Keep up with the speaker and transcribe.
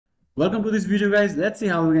Welcome to this video, guys. Let's see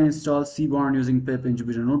how we can install Seaborn using PIP in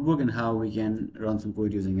Jupyter Notebook and how we can run some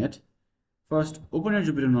code using it. First, open your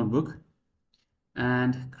Jupyter Notebook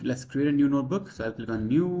and let's create a new notebook. So I'll click on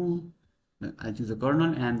new, I'll choose a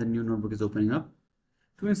kernel and the new notebook is opening up.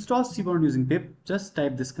 To install Seaborn using PIP, just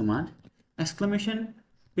type this command, exclamation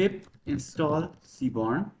pip install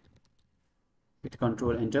Seaborn, hit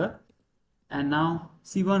Control Enter, and now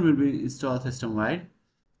Seaborn will be installed system-wide.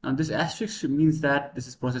 Now this asterisk means that this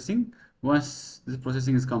is processing. Once this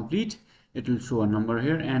processing is complete, it will show a number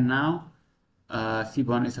here, and now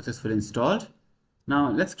Seaborn is successfully installed. Now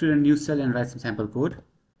let's create a new cell and write some sample code.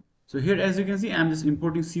 So here, as you can see, I'm just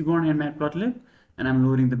importing Seaborn and Matplotlib, and I'm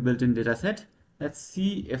loading the built-in dataset. Let's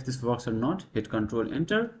see if this works or not. Hit Control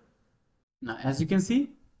Enter. Now as you can see,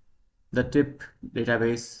 the tip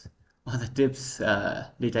database or the tips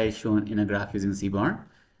data is shown in a graph using Seaborn.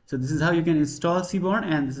 So this is how you can install Seaborn,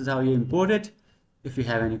 and this is how you import it. If you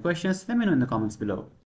have any questions, let me know in the comments below.